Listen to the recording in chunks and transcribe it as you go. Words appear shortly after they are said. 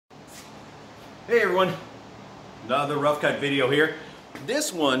Hey everyone, another Rough Cut video here.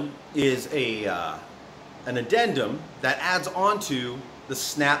 This one is an addendum that adds onto the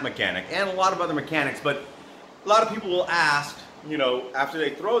snap mechanic and a lot of other mechanics, but a lot of people will ask, you know, after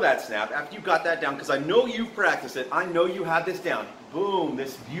they throw that snap, after you got that down, because I know you've practiced it, I know you have this down. Boom,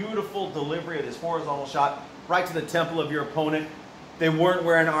 this beautiful delivery of this horizontal shot right to the temple of your opponent. They weren't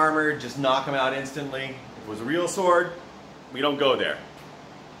wearing armor, just knock them out instantly. If it was a real sword, we don't go there.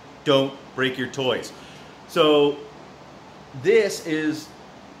 Don't break your toys. So this is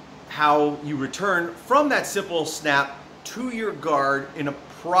how you return from that simple snap to your guard in a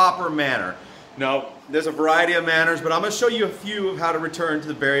proper manner. Now, there's a variety of manners, but I'm going to show you a few of how to return to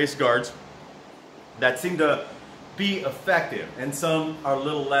the various guards that seem to be effective, and some are a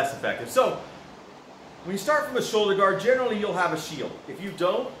little less effective. So when you start from a shoulder guard, generally you'll have a shield. If you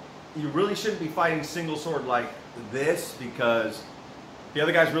don't, you really shouldn't be fighting single sword like this, because the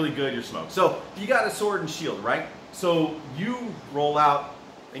other guy's really good, you're smoked. So you got a sword and shield, right? So you roll out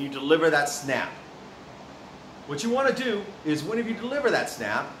and you deliver that snap. What you want to do is, whenever you deliver that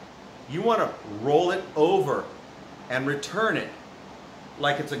snap, you want to roll it over and return it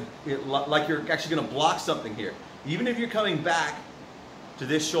like like you're actually going to block something here. Even if you're coming back to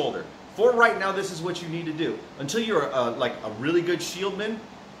this shoulder. For right now, this is what you need to do. Until you're like a really good shieldman,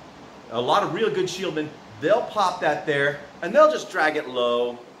 a lot of real good shieldmen, they'll pop that there and they'll just drag it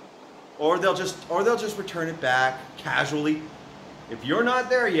low, or they'll just return it back casually. If you're not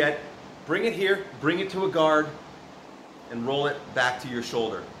there yet, bring it here, bring it to a guard, and roll it back to your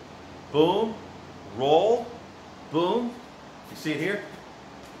shoulder. Boom, roll, boom. You see it here?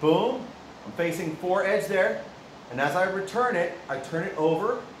 Boom. I'm facing fore edge there, and as I return it, I turn it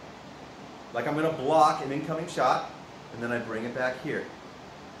over like I'm going to block an incoming shot, and then I bring it back here.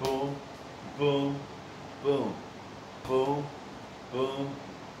 Boom, boom, boom, boom, boom,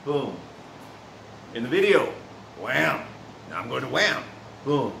 boom. In the video, wham. Now I'm going to wham.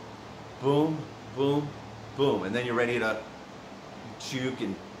 Boom, boom, boom, boom. And then you're ready to juke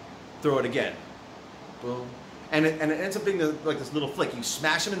and throw it again. Boom. And it ends up being like this little flick. You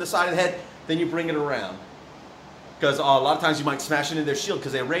smash them in the side of the head, then you bring it around. Because a lot of times you might smash it in their shield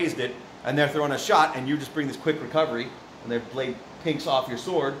because they raised it, and they're throwing a shot, and you just bring this quick recovery, and their blade pinks off your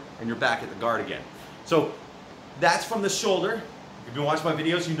sword, and you're back at the guard again. So that's from the shoulder. If you've been watching my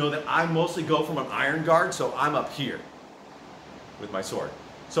videos, you know that I mostly go from an iron guard, so I'm up here with my sword.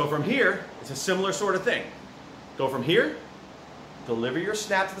 So from here, it's a similar sort of thing. Go from here, deliver your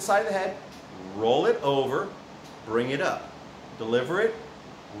snap to the side of the head, roll it over, bring it up. Deliver it,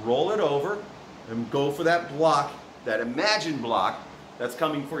 roll it over, and go for that block, that imagined block that's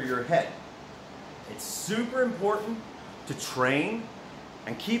coming for your head. It's super important to train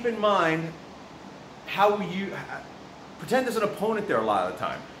and keep in mind how you pretend there's an opponent there a lot of the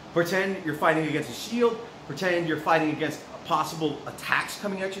time. Pretend you're fighting against a shield, pretend you're fighting against possible attacks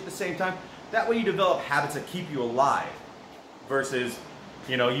coming at you at the same time. That way you develop habits that keep you alive versus,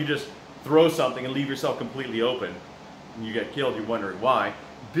 you know, you just throw something and leave yourself completely open and you get killed, you're wondering why.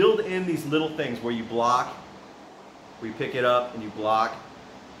 Build in these little things where you block, where you pick it up and you block.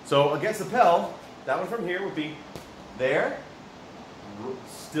 So against the Pell, that one from here would be there,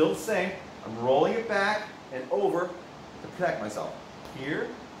 still the same. I'm rolling it back and over to protect myself. Here,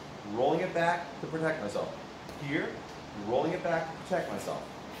 rolling it back to protect myself. Here, rolling it back to protect myself.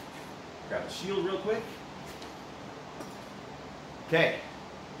 Grab the shield real quick. Okay,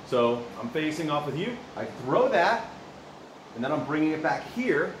 so I'm facing off with you. I throw that, and then I'm bringing it back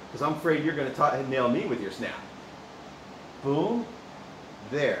here because I'm afraid you're going to nail me with your snap. Boom,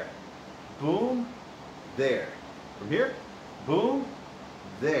 there. Boom, there. From here, boom,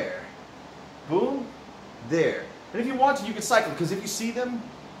 there. Boom, there. And if you want to, you can cycle, because if you see them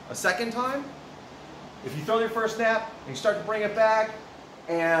a second time, if you throw their first snap and you start to bring it back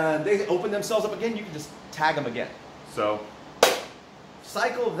and they open themselves up again, you can just tag them again. So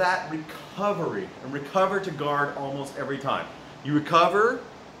cycle that recovery and recover to guard almost every time. You recover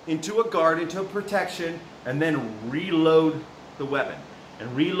into a guard, into a protection, and then reload the weapon.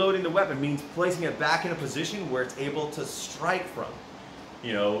 And reloading the weapon means placing it back in a position where it's able to strike from.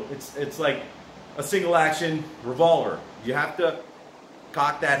 You know, it's like a single action revolver. You have to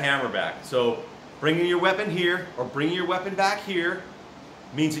cock that hammer back. So bringing your weapon here or bringing your weapon back here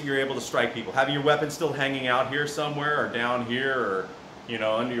means that you're able to strike people. Having your weapon still hanging out here somewhere or down here or, you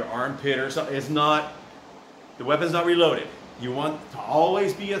know, under your armpit or something is not, the weapon's not reloaded. You want to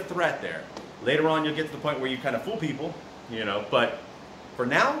always be a threat there. Later on you'll get to the point where you kind of fool people, you know, but for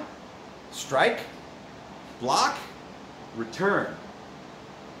now, strike, block, return.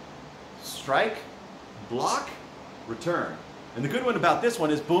 Strike, block, return. And the good one about this one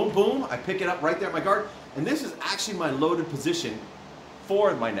is boom, boom, I pick it up right there at my guard, and this is actually my loaded position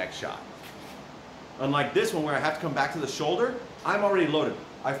for my next shot. Unlike this one where I have to come back to the shoulder, I'm already loaded.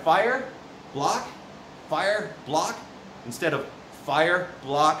 I fire, block, instead of fire,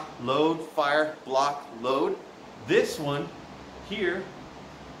 block, load, fire, block, load. This one here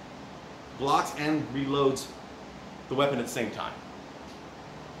blocks and reloads the weapon at the same time.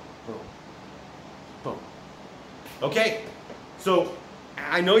 Boom. Boom. Okay, so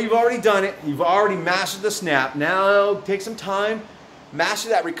I know you've already done it. You've already mastered the snap. Now take some time, master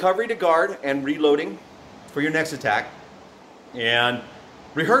that recovery to guard and reloading for your next attack, and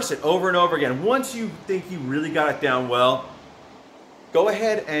rehearse it over and over again. Once you think you really got it down well, go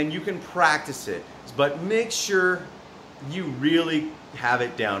ahead and you can practice it, but make sure you really have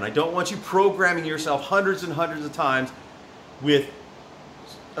it down. I don't want you programming yourself hundreds and hundreds of times with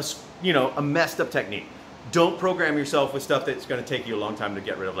a messed up technique. Don't program yourself with stuff that's going to take you a long time to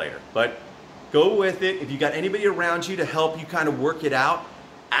get rid of later. But go with it. If you got anybody around you to help you kind of work it out,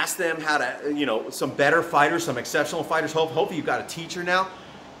 ask them how to, some better fighters, some exceptional fighters. Hopefully you've got a teacher now.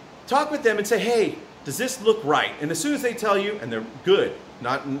 Talk with them and say, hey, does this look right? And as soon as they tell you, and they're good,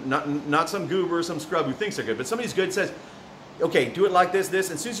 not some goober or some scrub who thinks they're good, but somebody's good, says, okay, do it like this. And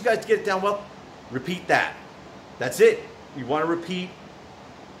as soon as you guys get it down well, repeat that. That's it. You want to repeat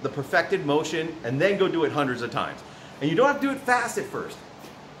the perfected motion and then go do it hundreds of times. And you don't have to do it fast at first.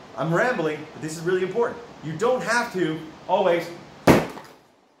 I'm rambling, but this is really important. You don't have to always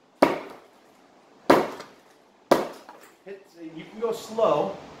you can go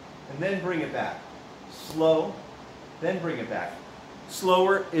slow and then bring it back. Slow, then bring it back.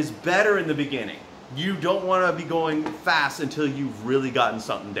 Slower is better in the beginning. You don't want to be going fast until you've really gotten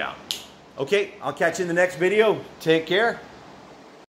something down. Okay, I'll catch you in the next video. Take care.